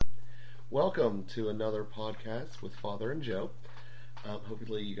Welcome to another podcast with Father and Joe.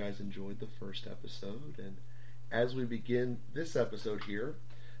 Hopefully, you guys enjoyed the first episode. And as we begin this episode here,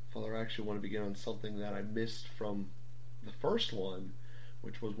 Father, I actually want to begin on something that I missed from the first one,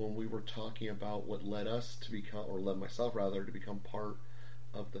 which was when we were talking about what led us to become, or led myself rather, to become part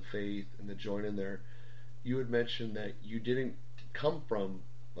of the faith and to join in there. You had mentioned that you didn't come from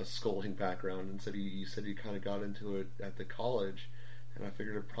a schooling background, and you said you kind of got into it at the college. And I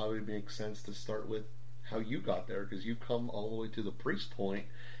figured it probably makes sense to start with how you got there, because you've come all the way to the priest point,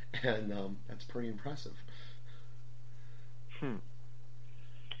 and that's pretty impressive.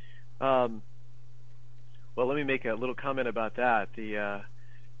 Well, let me make a little comment about that. The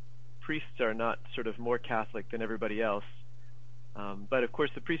priests are not sort of more Catholic than everybody else, but of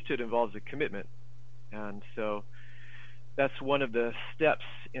course the priesthood involves a commitment, and so that's one of the steps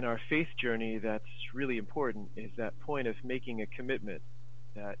in our faith journey that's really important, is that point of making a commitment,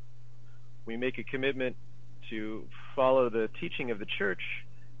 that we make a commitment to follow the teaching of the church.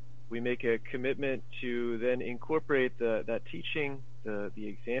 We make a commitment to then incorporate that teaching, the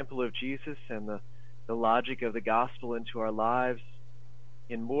example of Jesus and the logic of the gospel into our lives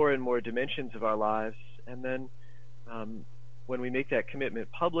in more and more dimensions of our lives. And then when we make that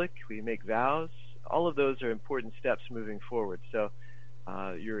commitment public, we make vows. All of those are important steps moving forward. So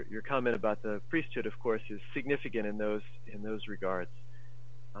your comment about the priesthood, of course, is significant in those regards.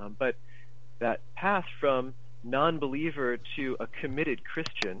 But that path from non-believer to a committed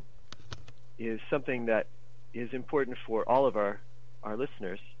Christian is something that is important for all of our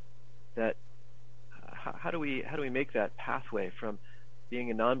listeners. That how do we make that pathway from being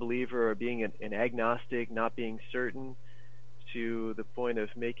a non-believer or being an agnostic, not being certain, to the point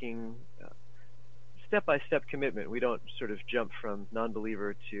of making step-by-step commitment? We don't sort of jump from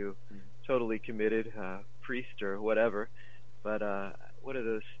non-believer to totally committed priest or whatever, but what do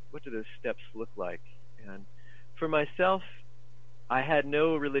those steps look like? And for myself, I had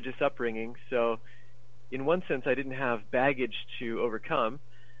no religious upbringing, so in one sense I didn't have baggage to overcome.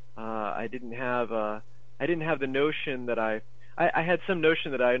 I didn't have the notion that I had some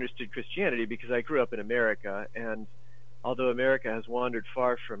notion that I understood Christianity because I grew up in America, and although America has wandered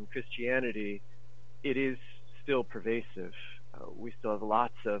far from Christianity, it is still pervasive. We still have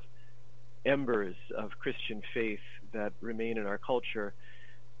lots of embers of Christian faith that remain in our culture.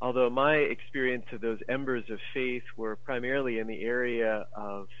 Although my experience of those embers of faith were primarily in the area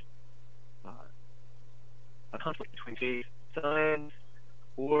of a conflict between faith and science,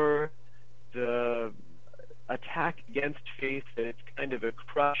 or the attack against faith that it's kind of a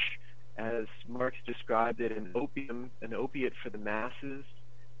crush, as Marx described it, an opiate for the masses.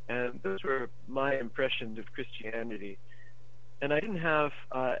 And those were my impressions of Christianity. And I didn't have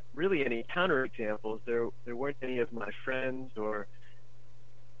really any counterexamples. There weren't any of my friends or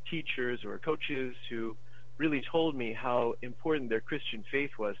teachers or coaches who really told me how important their Christian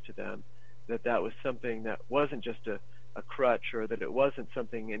faith was to them, that was something that wasn't just a crutch, or that it wasn't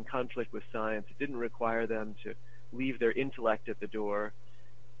something in conflict with science. It didn't require them to leave their intellect at the door.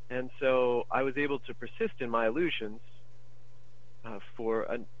 And so I was able to persist in my illusions for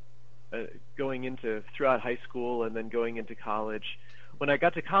going into throughout high school and then going into college. When I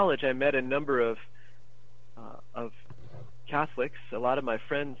got to college, I met a number of Catholics. A lot of my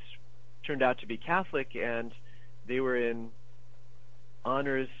friends turned out to be Catholic, and they were in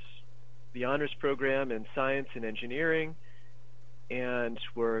the honors program in science and engineering, and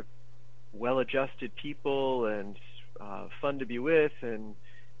were well-adjusted people and fun to be with, and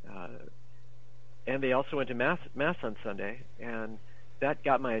they also went to mass on Sunday, and that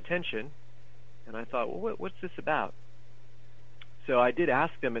got my attention, and I thought, well, what's this about? So I did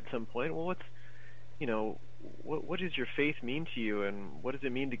ask them at some point, well, what does your faith mean to you, and what does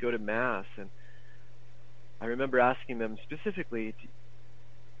it mean to go to Mass? And I remember asking them specifically,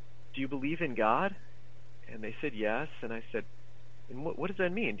 do you believe in God? And they said yes, and I said, and what does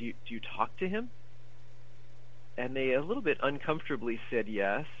that mean? Do you talk to him? And they a little bit uncomfortably said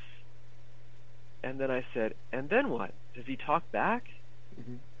yes. And then I said, and then what? Does he talk back?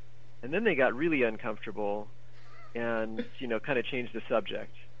 Mm-hmm. And then they got really uncomfortable and, kind of changed the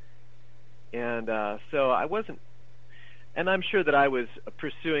subject. And so I wasn't, and I'm sure that I was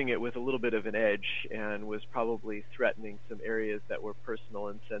pursuing it with a little bit of an edge and was probably threatening some areas that were personal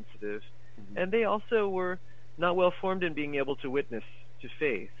and sensitive. Mm-hmm. And they also were not well formed in being able to witness to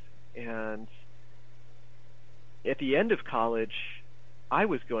faith. And at the end of college, I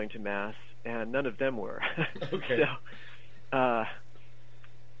was going to Mass, and none of them were. Okay. So,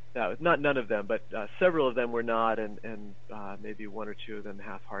 no, not none of them, but several of them were not, and maybe one or two of them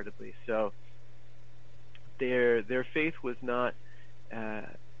half-heartedly. So their faith was not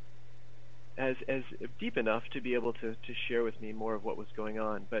as deep enough to be able to share with me more of what was going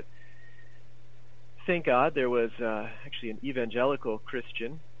on. But thank God there was actually an evangelical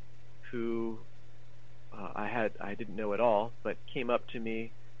Christian who I didn't know at all, but came up to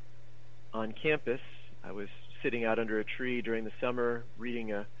me on campus. I was sitting out under a tree during the summer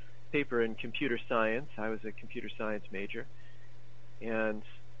reading a paper in computer science. I was a computer science major, and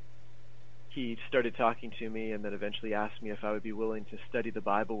he started talking to me and then eventually asked me if I would be willing to study the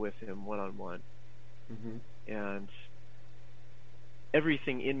Bible with him one-on-one. Mm-hmm. And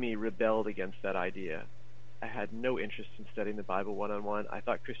everything in me rebelled against that idea. I had no interest in studying the Bible one-on-one. I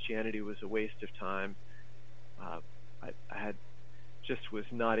thought Christianity was a waste of time. I was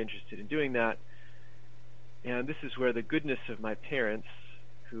not interested in doing that. And this is where the goodness of my parents,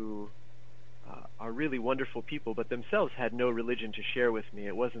 who are really wonderful people, but themselves had no religion to share with me.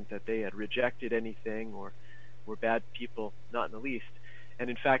 It wasn't that they had rejected anything or were bad people, not in the least. And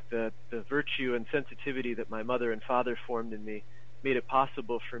in fact, the virtue and sensitivity that my mother and father formed in me made it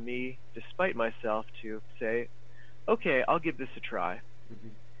possible for me, despite myself, to say, okay, I'll give this a try. Mm-hmm.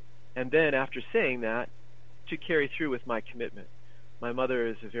 And then after saying that, to carry through with my commitment. My mother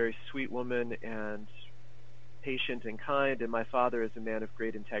is a very sweet woman and patient and kind, and my father is a man of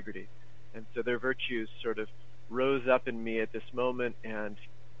great integrity. And so their virtues sort of rose up in me at this moment and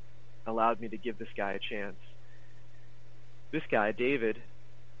allowed me to give this guy a chance. This guy, David,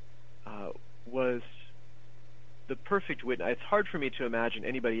 was the perfect witness. It's hard for me to imagine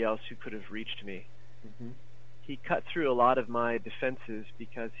anybody else who could have reached me. Mm-hmm. He cut through a lot of my defenses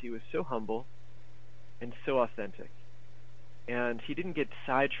because he was so humble and so authentic. And he didn't get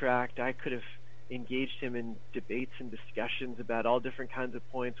sidetracked. I could have engaged him in debates and discussions about all different kinds of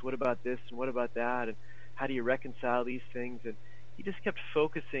points. What about this and what about that? And how do you reconcile these things? And he just kept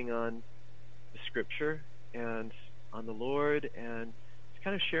focusing on the Scripture and on the Lord, and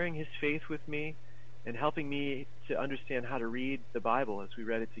kind of sharing his faith with me and helping me to understand how to read the Bible as we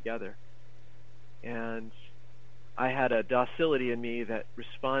read it together. And I had a docility in me that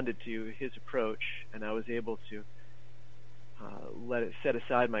responded to his approach, and I was able to let it set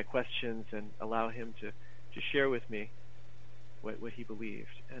aside my questions and allow him to share with me what he believed.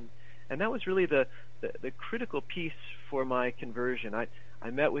 And that was really the critical piece for my conversion. I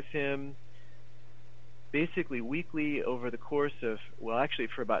met with him basically weekly over the course of, well, actually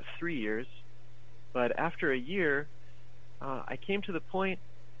for about 3 years. But after a year, I came to the point,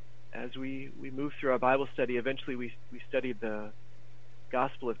 as we moved through our Bible study, eventually we studied the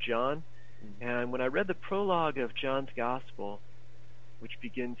Gospel of John. Mm-hmm. And when I read the prologue of John's Gospel, which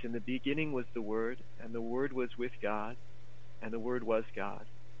begins, "In the beginning was the Word, and the Word was with God, and the Word was God.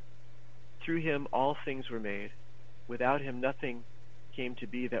 Through him all things were made. Without him nothing came to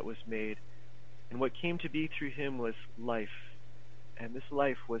be that was made. And what came to be through him was life, and this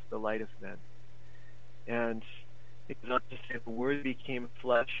life was the light of men." And it goes on to say, "The Word became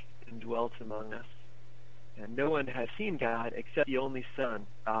flesh and dwelt among us. And no one has seen God except the only Son,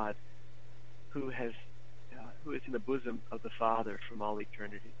 God, who is in the bosom of the Father from all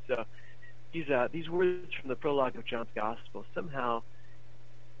eternity." So these words from the prologue of John's Gospel somehow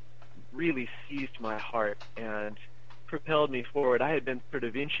really seized my heart and propelled me forward. I had been sort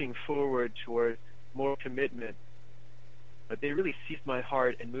of inching forward toward more commitment, but they really seized my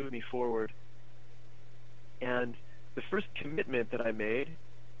heart and moved me forward. And the first commitment that I made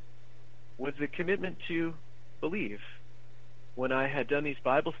was the commitment to believe. When I had done these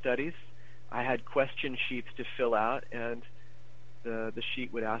Bible studies, I had question sheets to fill out, and the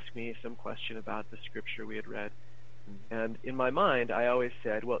sheet would ask me some question about the Scripture we had read. And in my mind, I always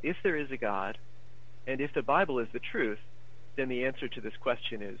said, well, if there is a God, and if the Bible is the truth, then the answer to this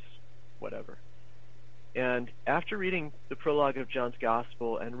question is whatever. And after reading the prologue of John's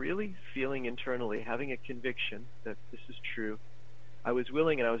Gospel and really feeling internally, having a conviction that this is true, I was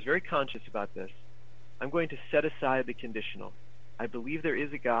willing, and I was very conscious about this, I'm going to set aside the conditional. I believe there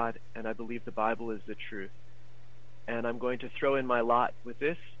is a God, and I believe the Bible is the truth. And I'm going to throw in my lot with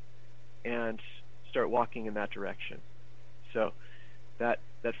this and start walking in that direction. So that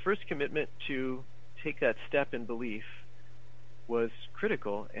first commitment to take that step in belief was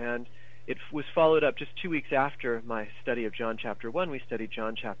critical, and it was followed up just 2 weeks after my study of John chapter 1. We studied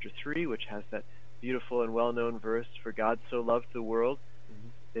John chapter 3, which has that beautiful and well-known verse, "For God so loved the world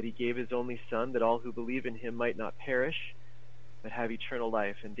that he gave his only Son, that all who believe in him might not perish, but have eternal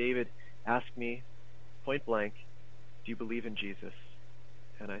life." And David asked me point blank, "Do you believe in Jesus?"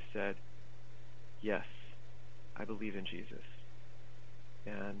 And I said, "Yes, I believe in Jesus."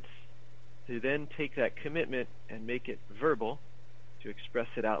 And to then take that commitment and make it verbal, to express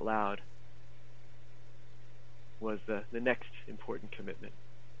it out loud, was the next important commitment.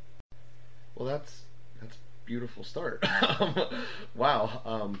 Well, that's a beautiful start.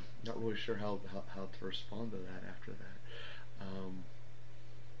 Wow. Not really sure how to respond to that after that.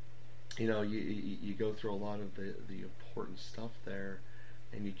 You go through a lot of the important stuff there,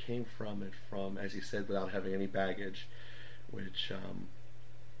 and you came from it from, as you said, without having any baggage, which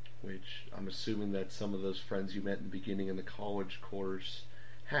I'm assuming that some of those friends you met in the beginning in the college course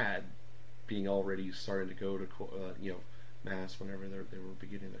had, being already starting to go to mass whenever they were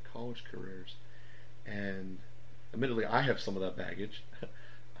beginning their college careers. And admittedly, I have some of that baggage.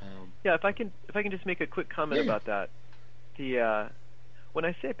 Yeah, if I can just make a quick comment about that. When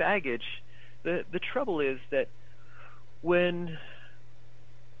I say baggage, the trouble is that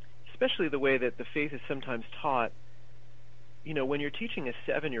especially the way that the faith is sometimes taught, when you're teaching a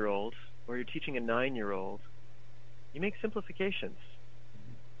 7-year-old or you're teaching a 9-year-old, you make simplifications.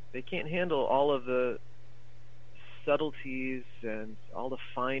 They can't handle all of the subtleties and all the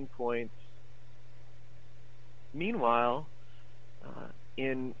fine points. Meanwhile,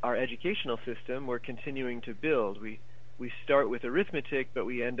 in our educational system, we're continuing to build. We start with arithmetic, but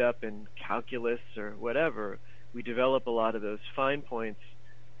we end up in calculus or whatever. We develop a lot of those fine points,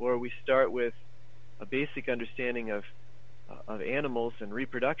 or we start with a basic understanding of animals and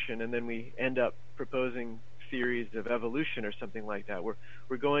reproduction, and then we end up proposing theories of evolution or something like that.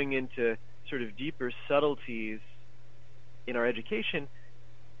 We're going into sort of deeper subtleties in our education,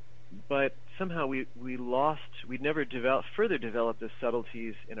 but somehow we'd never further develop the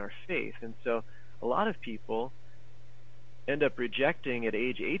subtleties in our faith. And so a lot of people end up rejecting at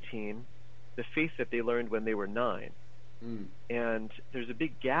age 18 the faith that they learned when they were 9. And there's a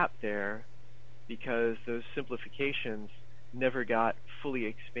big gap there because those simplifications never got fully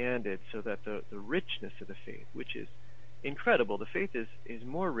expanded, so that the richness of the faith, which is incredible, the faith is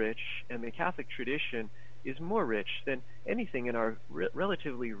more rich, and the Catholic tradition is more rich than anything in our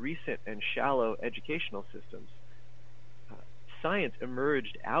relatively recent and shallow educational systems. Science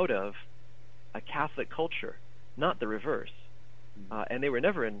emerged out of a Catholic culture, not the reverse. And they were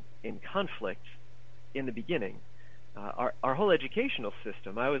never in conflict in the beginning. Our whole educational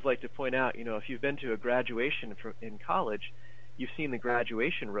system, I always like to point out, if you've been to a graduation in college, you've seen the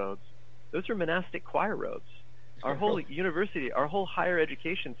graduation robes. Those are monastic choir robes. Our whole university, our whole higher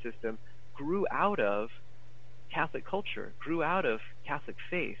education system grew out of Catholic culture, grew out of Catholic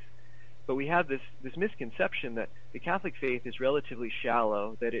faith. But we have this misconception that the Catholic faith is relatively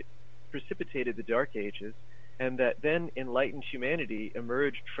shallow, that it precipitated the Dark Ages, and that then enlightened humanity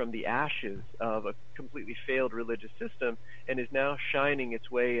emerged from the ashes of a completely failed religious system and is now shining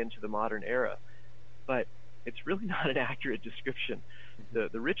its way into the modern era. But it's really not an accurate description. The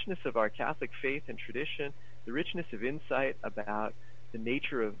richness of our Catholic faith and tradition, the richness of insight about the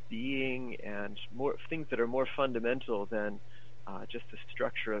nature of being and more things that are more fundamental than just the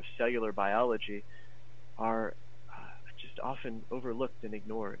structure of cellular biology, are just often overlooked and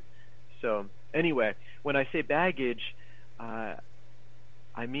ignored. So anyway, when I say baggage, I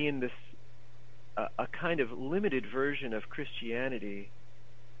mean this a kind of limited version of Christianity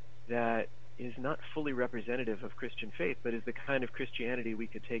that is not fully representative of Christian faith, but is the kind of Christianity we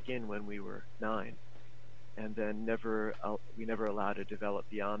could take in when we were 9, and then we never allowed to develop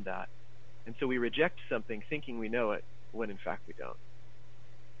beyond that. And so we reject something thinking we know it, when in fact we don't.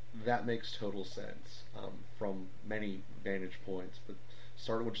 That makes total sense from many vantage points, but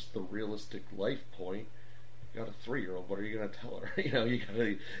starting with just the realistic life point, you got a 3-year-old. What are you going to tell her? You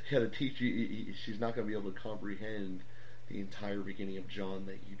got to teach. She's not going to be able to comprehend the entire beginning of John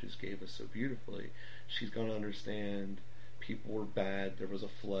that you just gave us so beautifully. She's going to understand people were bad. There was a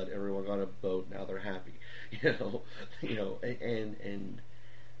flood. Everyone got a boat. Now they're happy. And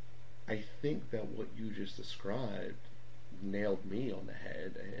I think that what you just described nailed me on the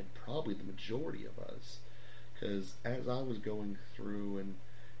head, and probably the majority of us. Because as I was going through and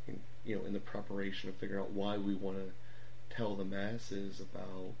in the preparation of figuring out why we want to tell the masses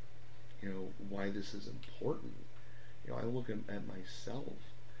about why this is important, I look at myself,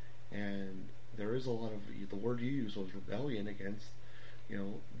 and there is a lot of, the word you used was rebellion against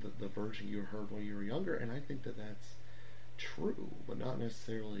the version you heard when you were younger, and I think that that's true, but not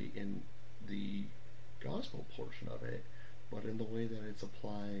necessarily in the gospel portion of it, but in the way that it's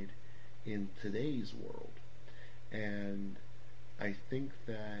applied in today's world. And I think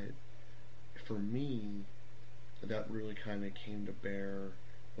that for me, that really kind of came to bear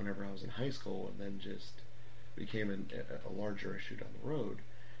whenever I was in high school, and then just became a larger issue down the road.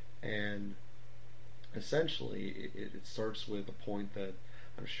 And essentially, it starts with a point that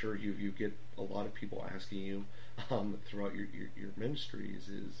I'm sure you get a lot of people asking you throughout your ministries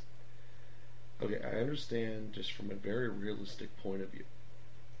is, okay, I understand just from a very realistic point of view.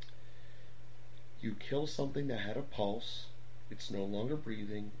 You kill something that had a pulse, it's no longer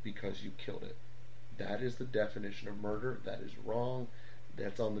breathing because you killed it. That is the definition of murder. That is wrong.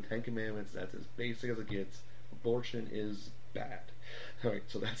 That's on the Ten Commandments. That's as basic as it gets. Abortion is bad. All right,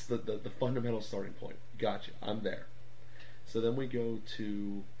 so that's the fundamental starting point. Gotcha. I'm there. So then we go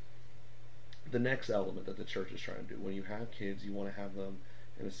to the next element that the church is trying to do. When you have kids, you want to have them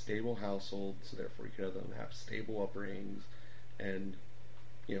in a stable household, so therefore you can have them have stable upbringings and,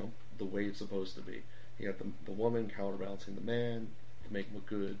 the way it's supposed to be. You have the woman counterbalancing the man to make them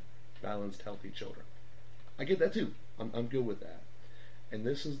good, balanced, healthy children. I get that too. I'm good with that. And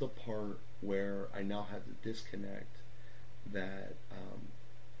this is the part where I now have the disconnect that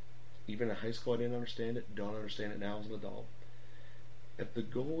even in high school I didn't understand it, don't understand it now as an adult. If the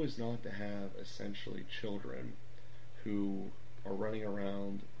goal is not to have essentially children who are running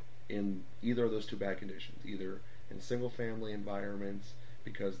around in either of those two bad conditions, either in single family environments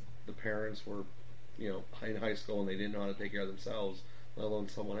because the parents were, in high school and they didn't know how to take care of themselves, let alone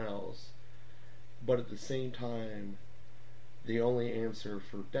someone else. But at the same time, the only answer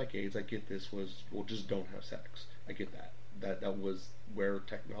for decades, I get this, was, well, just don't have sex. I get that. That was where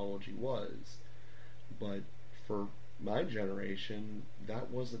technology was. But for my generation, that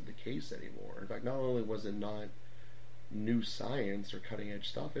wasn't the case anymore. In fact, not only was it not new science or cutting edge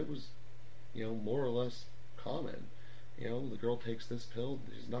stuff, it was, more or less common. The girl takes this pill,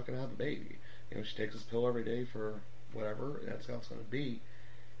 she's not going to have a baby. She takes this pill every day for whatever, and that's how it's going to be.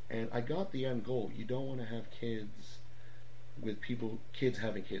 And I got the end goal. You don't want to have kids with kids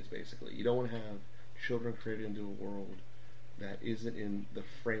having kids, basically. You don't want to have children created into a world that isn't in the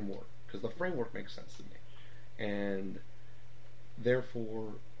framework, because the framework makes sense to me. And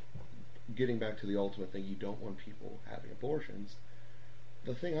therefore, getting back to the ultimate thing, you don't want people having abortions.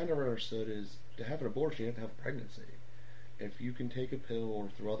 The thing I never understood is, to have an abortion, you have to have a pregnancy. If you can take a pill or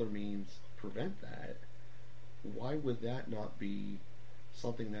through other means prevent that, why would that not be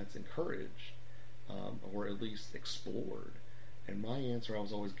something that's encouraged, or at least explored? And my answer I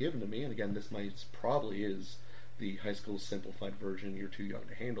was always given to me, and again, this probably is the high school simplified version, you're too young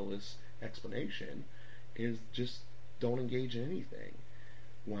to handle this explanation, is just don't engage in anything.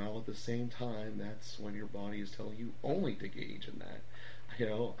 While at the same time, that's when your body is telling you only to engage in that.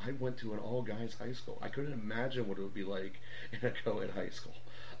 I went to an all-guys high school. I couldn't imagine what it would be like in a co-ed high school,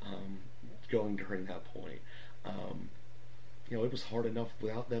 going during that point. It was hard enough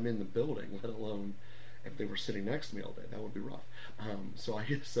without them in the building, let alone if they were sitting next to me all day. That would be rough.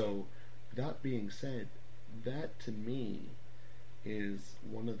 So that being said, that to me is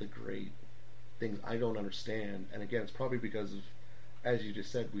one of the great things I don't understand. And again, it's probably because of, as you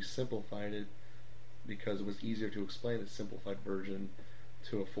just said, we simplified it because it was easier to explain a simplified version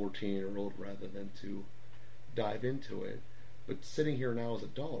to a 14-year-old rather than to dive into it. But sitting here now as an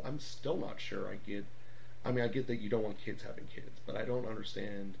adult, I'm still not sure I get that you don't want kids having kids, but I don't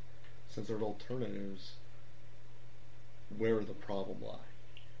understand, since there's alternatives, where the problem lie.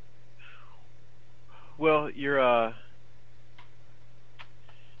 Well,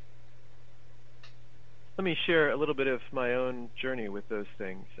 let me share a little bit of my own journey with those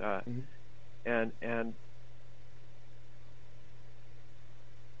things. And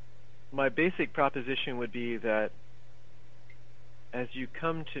my basic proposition would be that as you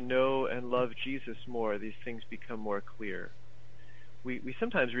come to know and love Jesus more, these things become more clear. We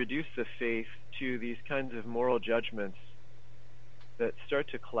sometimes reduce the faith to these kinds of moral judgments that start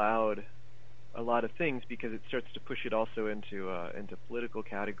to cloud a lot of things, because it starts to push it also into political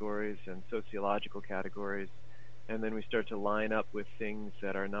categories and sociological categories, and then we start to line up with things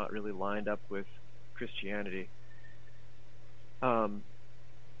that are not really lined up with Christianity.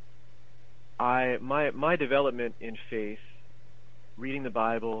 My development in faith, reading the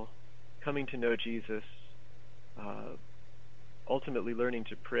Bible, coming to know Jesus, ultimately learning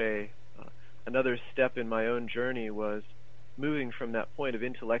to pray. Another step in my own journey was moving from that point of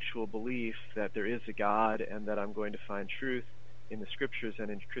intellectual belief that there is a God and that I'm going to find truth in the Scriptures and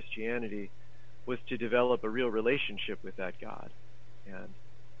in Christianity, was to develop a real relationship with that God, and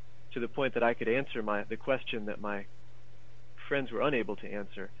to the point that I could answer the question that my friends were unable to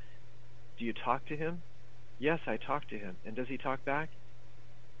answer. Do you talk to him? Yes, I talk to him. And does he talk back?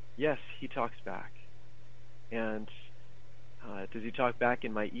 Yes, he talks back. And does he talk back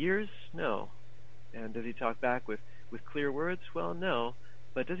in my ears? No. And does he talk back with clear words? Well, no.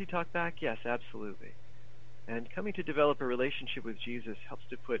 But does he talk back? Yes, absolutely. And coming to develop a relationship with Jesus helps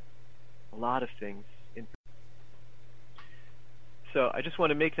to put a lot of things in. So I just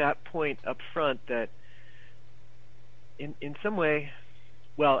want to make that point up front, that in some way,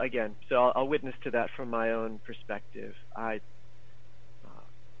 well, again, so I'll witness to that from my own perspective.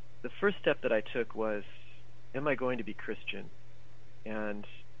 the first step that I took was, am I going to be Christian? And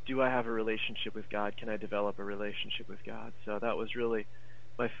do I have a relationship with God? Can I develop a relationship with God? So that was really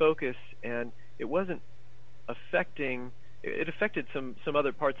my focus, and it wasn't affecting, it affected some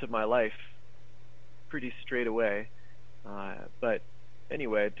other parts of my life pretty straight away. But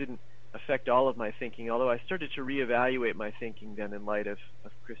anyway, it didn't affect all of my thinking, although I started to reevaluate my thinking then in light of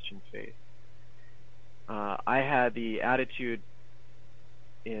Christian faith. I had the attitude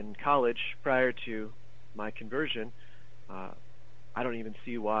in college prior to my conversion, I don't even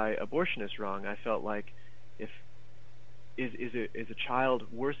see why abortion is wrong. I felt like, is a child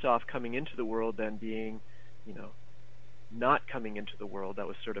worse off coming into the world than being, not coming into the world? That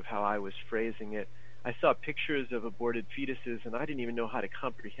was sort of how I was phrasing it. I saw pictures of aborted fetuses, and I didn't even know how to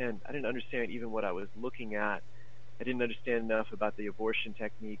comprehend. I didn't understand even what I was looking at. I didn't understand enough about the abortion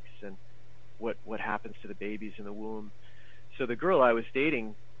techniques and what happens to the babies in the womb. So the girl I was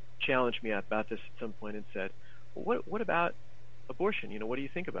dating challenged me about this at some point and said, well, what about abortion? What do you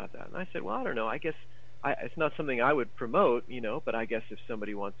think about that? And I said, well, I don't know. I guess it's not something I would promote, but I guess if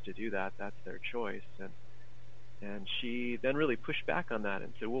somebody wants to do that, that's their choice. And she then really pushed back on that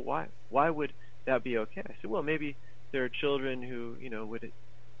and said, well, why would that be okay? I said, well, maybe there are children who, would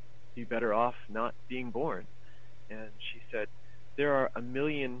be better off not being born. And she said, there are 1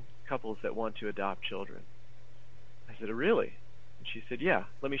 million couples that want to adopt children. I said, oh, really? And she said, yeah,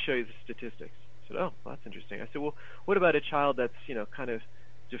 let me show you the statistics. I said, oh, well, that's interesting. I said, well, what about a child that's, kind of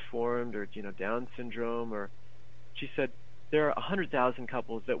deformed or, Down syndrome? Or she said, there are 100,000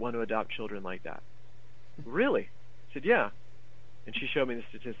 couples that want to adopt children like that. Really? I said, yeah. And she showed me the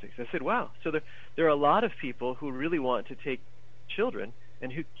statistics. I said, wow. So there are a lot of people who really want to take children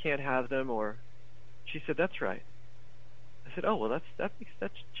and who can't have them. Or she said, that's right. I said, oh, well, that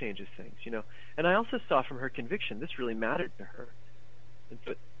changes things, And I also saw from her conviction this really mattered to her, and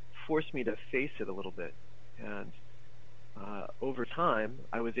so it forced me to face it a little bit. And over time,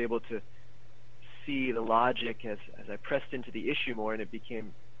 I was able to see the logic as I pressed into the issue more, and it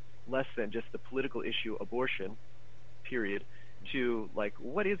became less than just the political issue, abortion, period, to like,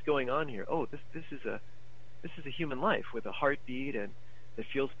 what is going on here? Oh, this is a human life with a heartbeat and that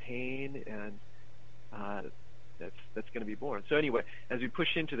feels pain and that's going to be born. So anyway, as we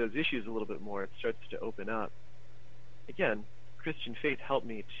push into those issues a little bit more, it starts to open up. Again, Christian faith helped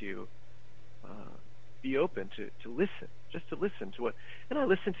me to be open to listen, just to listen to what, and I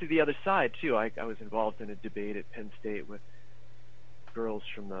listened to the other side too. I was involved in a debate at Penn State with girls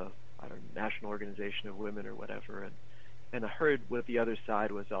from the National Organization of Women or whatever, and I heard what the other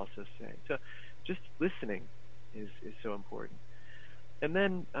side was also saying. So just listening is so important. And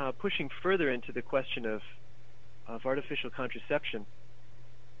then pushing further into the question of artificial contraception.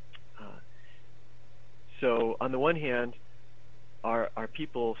 So on the one hand, are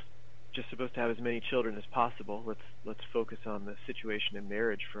people just supposed to have as many children as possible? Let's focus on the situation in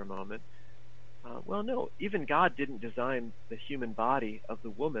marriage for a moment. Well, no, even God didn't design the human body of the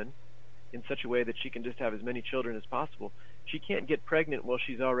woman in such a way that she can just have as many children as possible. She can't get pregnant while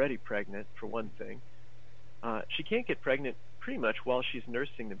she's already pregnant, for one thing. She can't get pregnant pretty much while she's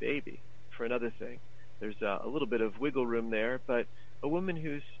nursing the baby, for another thing. There's a little bit of wiggle room there, but a woman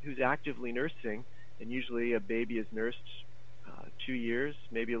who's actively nursing, and usually a baby is nursed 2 years,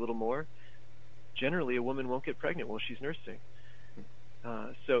 maybe a little more, generally a woman won't get pregnant while she's nursing.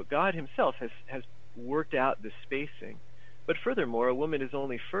 So God himself has worked out the spacing. But furthermore, a woman is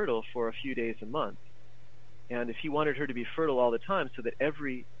only fertile for a few days a month. And if he wanted her to be fertile all the time so that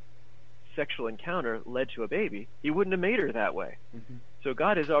every sexual encounter led to a baby, he wouldn't have made her that way. Mm-hmm. So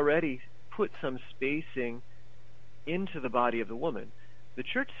God has already put some spacing into the body of the woman. The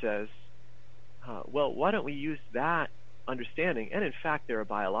church says, well, why don't we use that understanding? And in fact, there are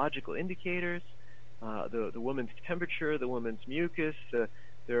biological indicators, the woman's temperature, the woman's mucus,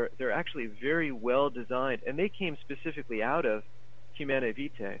 they're actually very well designed, and they came specifically out of Humanae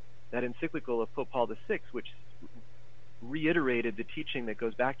Vitae, that encyclical of Pope Paul VI, which reiterated the teaching that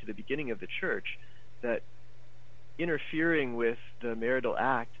goes back to the beginning of the church, that interfering with the marital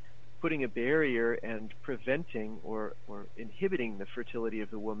act, putting a barrier and preventing or inhibiting the fertility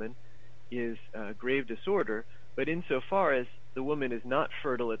of the woman is a grave disorder. But insofar as the woman is not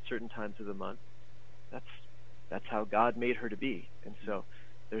fertile at certain times of the month, that's how God made her to be. And so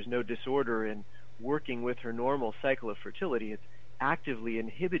there's no disorder in working with her normal cycle of fertility. It's actively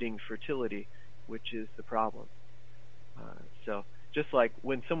inhibiting fertility, which is the problem. So just like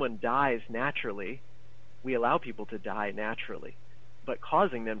when someone dies naturally, we allow people to die naturally, but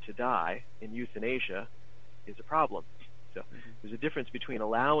causing them to die in euthanasia is a problem. So there's a difference between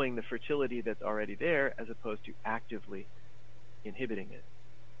allowing the fertility that's already there as opposed to actively inhibiting it.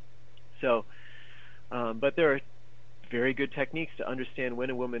 So, but there are very good techniques to understand when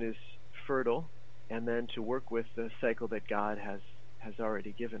a woman is fertile, and then to work with the cycle that God has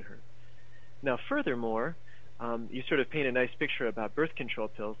already given her. Now, furthermore, you sort of paint a nice picture about birth control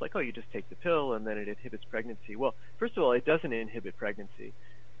pills, like, oh, you just take the pill and then it inhibits pregnancy. Well, first of all, it doesn't inhibit pregnancy.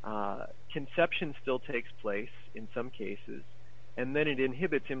 Conception still takes place in some cases, and then it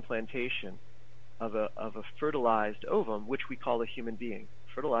inhibits implantation of a fertilized ovum, which we call a human being.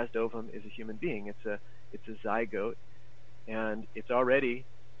 Fertilized ovum is a human being. It's a zygote, and it's already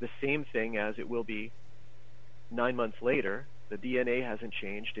the same thing as it will be 9 months later. The DNA hasn't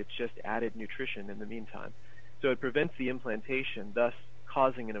changed. It's just added nutrition in the meantime. So it prevents the implantation, thus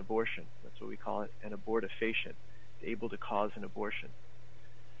causing an abortion. That's what we call it, an abortifacient. It's able to cause an abortion.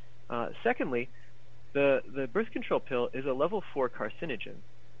 Secondly, the birth control pill is a level 4 carcinogen.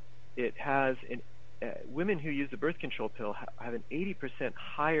 It has women who use the birth control pill have an 80%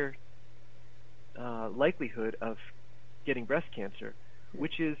 higher likelihood of getting breast cancer,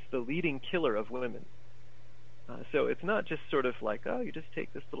 which is the leading killer of women. So it's not just sort of like, oh, you just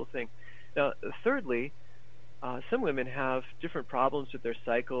take this little thing. Now, thirdly, some women have different problems with their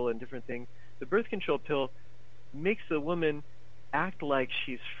cycle and different things. The birth control pill makes the woman act like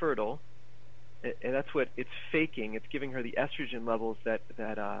she's fertile, and that's what it's faking. It's giving her the estrogen levels that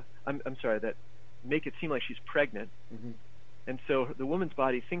make it seem like she's pregnant. Mm-hmm. And so the woman's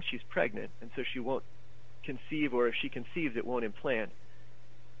body thinks she's pregnant, and so she won't conceive, or if she conceives, it won't implant.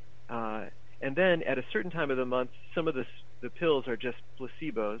 And then at a certain time of the month, some of the pills are just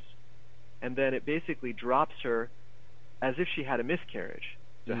placebos, and then it basically drops her as if she had a miscarriage.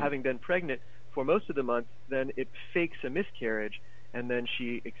 So having been pregnant for most of the month, then it fakes a miscarriage, and then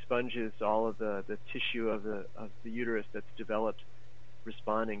she expunges all of the tissue of the uterus that's developed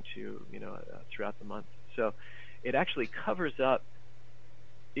responding to, throughout the month. So it actually covers up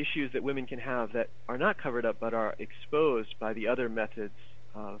issues that women can have that are not covered up but are exposed by the other methods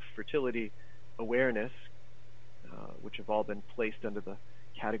of fertility awareness, which have all been placed under the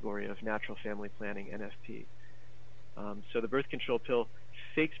category of natural family planning, NFP. So the birth control pill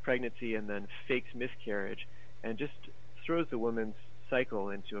fakes pregnancy and then fakes miscarriage and just throws the woman's cycle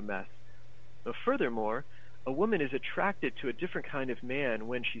into a mess. But furthermore, a woman is attracted to a different kind of man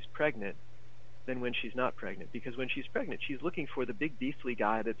when she's pregnant than when she's not pregnant, because when she's pregnant, she's looking for the big beastly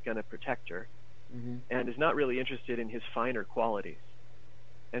guy that's going to protect her, and is not really interested in his finer qualities.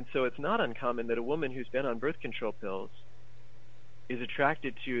 And so it's not uncommon that a woman who's been on birth control pills is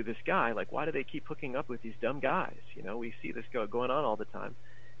attracted to this guy. Like, why do they keep hooking up with these dumb guys? We see this going on all the time.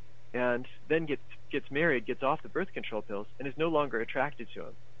 And then gets married, gets off the birth control pills, and is no longer attracted to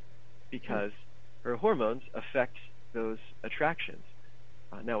him because her hormones affect those attractions.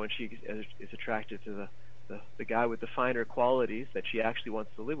 Now, when she is attracted to the guy with the finer qualities that she actually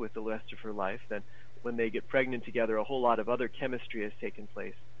wants to live with the rest of her life, then when they get pregnant together, a whole lot of other chemistry has taken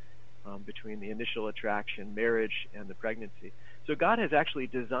place between the initial attraction, marriage, and the pregnancy. So God has actually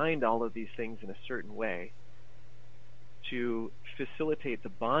designed all of these things in a certain way to facilitate the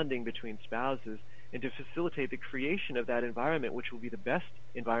bonding between spouses and to facilitate the creation of that environment, which will be the best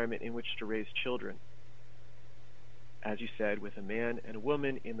environment in which to raise children. As you said, with a man and a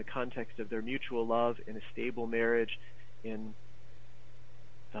woman in the context of their mutual love, in a stable marriage, in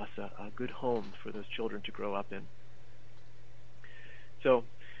thus a good home for those children to grow up in. So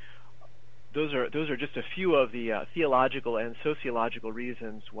those are just a few of the theological and sociological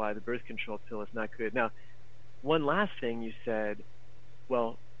reasons why the birth control pill is not good. Now, one last thing you said,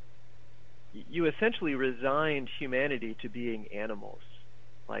 well, you essentially resigned humanity to being animals.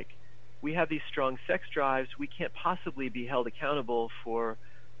 Like, we have these strong sex drives. We can't possibly be held accountable for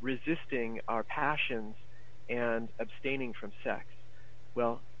resisting our passions and abstaining from sex.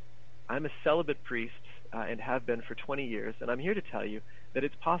 Well, I'm a celibate priest and have been for 20 years, and I'm here to tell you that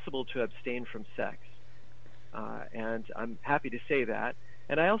it's possible to abstain from sex. And I'm happy to say that.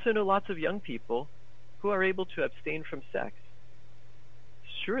 And I also know lots of young people who are able to abstain from sex.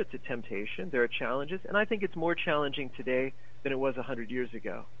 Sure, it's a temptation. There are challenges, and I think it's more challenging today than it was 100 years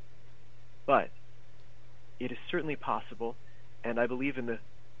ago. But it is certainly possible, and I believe in the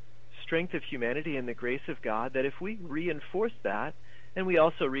strength of humanity and the grace of God that if we reinforce that, and we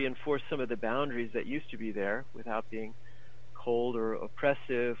also reinforce some of the boundaries that used to be there without being cold or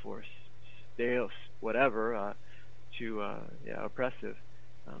oppressive or stale, whatever, oppressive,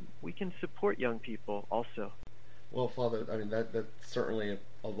 we can support young people also. Well, Father, I mean, that's certainly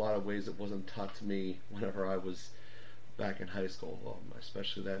a lot of ways it wasn't taught to me whenever I was back in high school,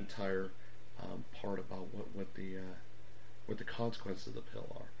 especially that entire part about what the consequences of the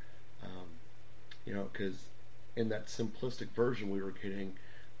pill are. Because in that simplistic version we were getting,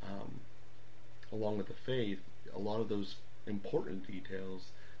 along with the faith, a lot of those important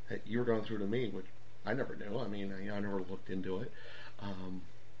details that you're going through to me, which I never knew. I mean, I never looked into it.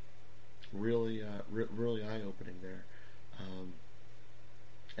 Really eye-opening there.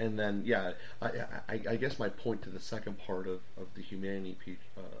 And then, yeah, I guess my point to the second part of the humanity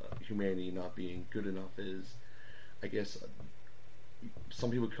not being good enough is, I guess, some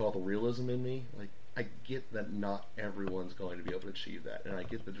people call it the realism in me. Like, I get that not everyone's going to be able to achieve that, and I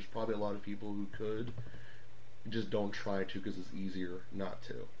get that there's probably a lot of people who could, just don't try to because it's easier not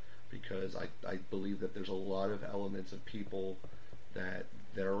to. Because I believe that there's a lot of elements of people that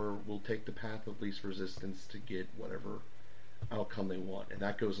will take the path of least resistance to get whatever outcome they want, and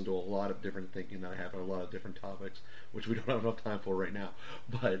that goes into a lot of different thinking that I have on a lot of different topics, which we don't have enough time for right now.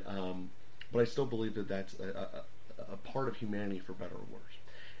 But I still believe that that's a part of humanity, for better or worse.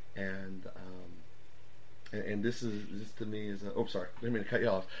 And this to me is oh, sorry, I didn't mean to cut you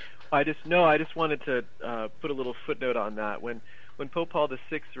off. I just wanted to put a little footnote on that. When Pope Paul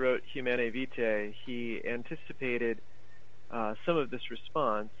VI wrote Humanae Vitae, he anticipated some of this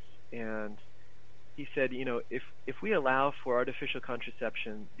response, and he said, if we allow for artificial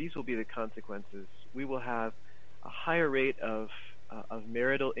contraception, these will be the consequences. We will have a higher rate of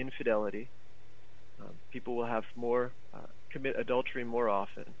marital infidelity. People will have commit adultery more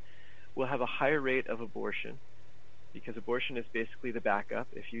often. We'll have a higher rate of abortion, because abortion is basically the backup.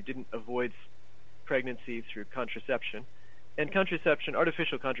 If you didn't avoid pregnancy through contraception, and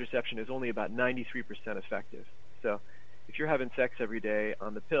artificial contraception is only about 93% effective. So if you're having sex every day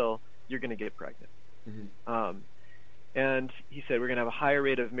on the pill, you're going to get pregnant. Mm-hmm. And he said we're going to have a higher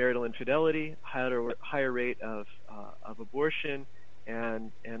rate of marital infidelity, higher rate of abortion,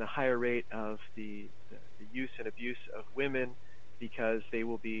 and a higher rate of the use and abuse of women, because they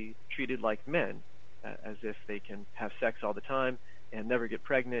will be treated like men, as if they can have sex all the time and never get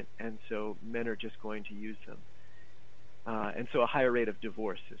pregnant, and so men are just going to use them. And so a higher rate of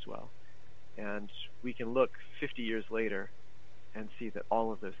divorce as well. And we can look 50 years later and see that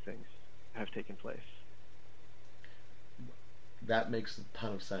all of those things have taken place. That makes a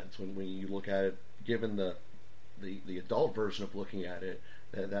ton of sense when you look at it, given the adult version of looking at it.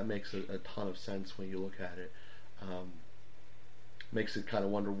 That makes a ton of sense when you look at it. Makes it kind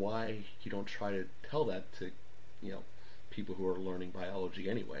of wonder why you don't try to tell that to people who are learning biology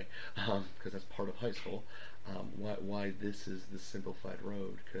anyway, because that's part of high school. Why this is the simplified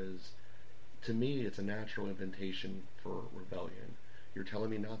road? Because to me, it's a natural invitation for rebellion. You're telling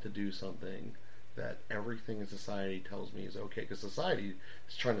me not to do something that everything in society tells me is okay, because society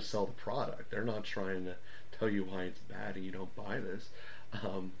is trying to sell the product. They're not trying to tell you why it's bad and you don't buy this.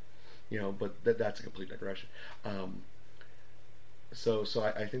 But that's a complete digression. So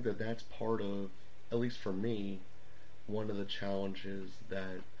I think that's part of, at least for me, one of the challenges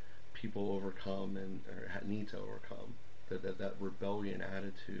that people overcome or need to overcome, that rebellion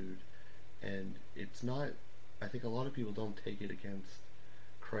attitude. And it's not, I think a lot of people don't take it against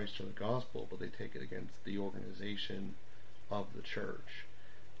Christ or the gospel, but they take it against the organization of the church.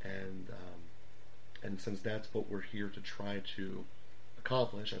 And since that's what we're here to try to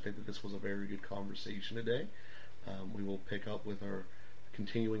accomplish, I think that this was a very good conversation today. We will pick up with our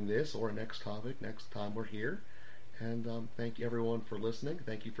continuing this or our next topic next time we're here. And thank you everyone for listening.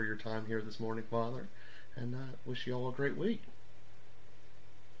 Thank you for your time here this morning, Father. And wish you all a great week.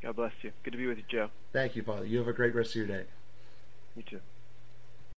 God bless you. Good to be with you, Joe. Thank you, Father. You have a great rest of your day. You too.